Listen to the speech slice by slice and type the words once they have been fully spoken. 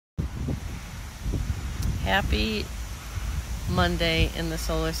Happy Monday in the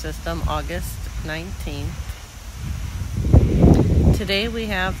solar system, August 19th. Today we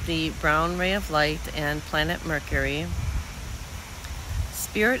have the brown ray of light and planet Mercury.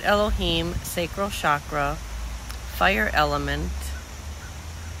 Spirit Elohim, Sacral Chakra, fire element.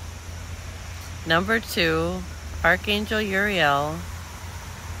 Number 2, Archangel Uriel,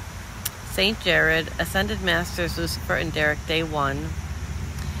 Saint Jared, Ascended Masters Lucifer and Derek, day 1.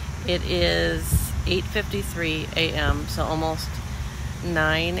 It is 8:53 a.m., so almost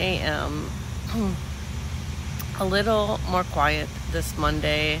 9 a.m. A little more quiet this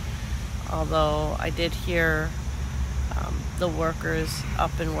Monday, although I did hear the workers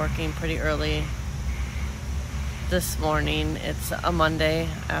up and working pretty early this morning. It's a Monday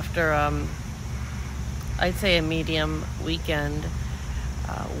after I'd say a medium weekend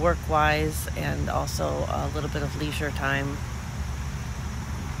work-wise, and also a little bit of leisure time.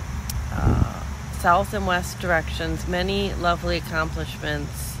 South and west directions, many lovely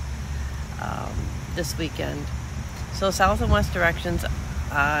accomplishments this weekend. So south and west directions,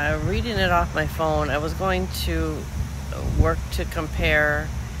 reading it off my phone, I was going to work to compare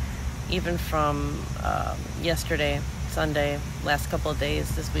even from yesterday, Sunday, last couple of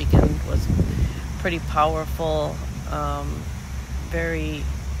days. This weekend was pretty powerful, very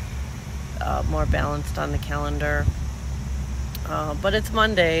more balanced on the calendar. But it's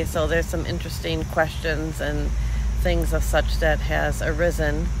Monday, so there's some interesting questions and things of such that has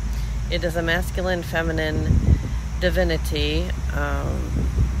arisen. It is a masculine, feminine divinity.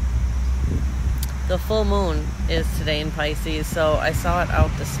 The full moon is today in Pisces, so I saw it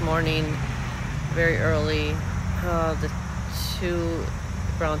out this morning very early, around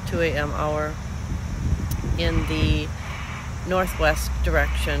 2 a.m. hour in the northwest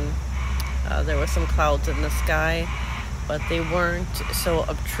direction. There were some clouds in the sky, but they weren't so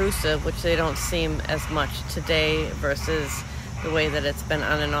obtrusive, which they don't seem as much today versus the way that it's been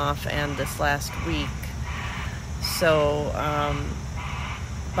on and off and this last week. So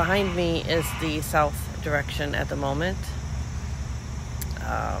behind me is the south direction at the moment.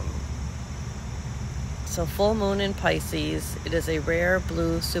 So full moon in Pisces. It is a rare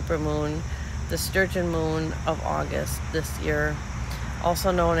blue supermoon, the Sturgeon moon of August this year,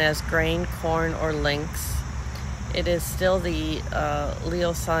 also known as grain, corn, or lynx. It is still the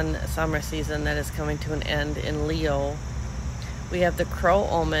Leo sun summer season that is coming to an end in Leo. We have the crow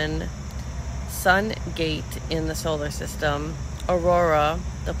omen, sun gate in the solar system, Aurora,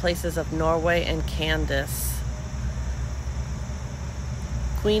 the places of Norway and Candace.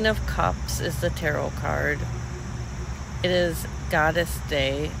 Queen of Cups is the tarot card. It is Goddess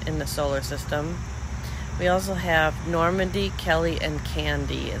Day in the solar system. We also have Normandy, Kelly, and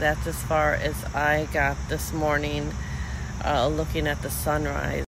Candy. That's as far as I got this morning looking at the sunrise.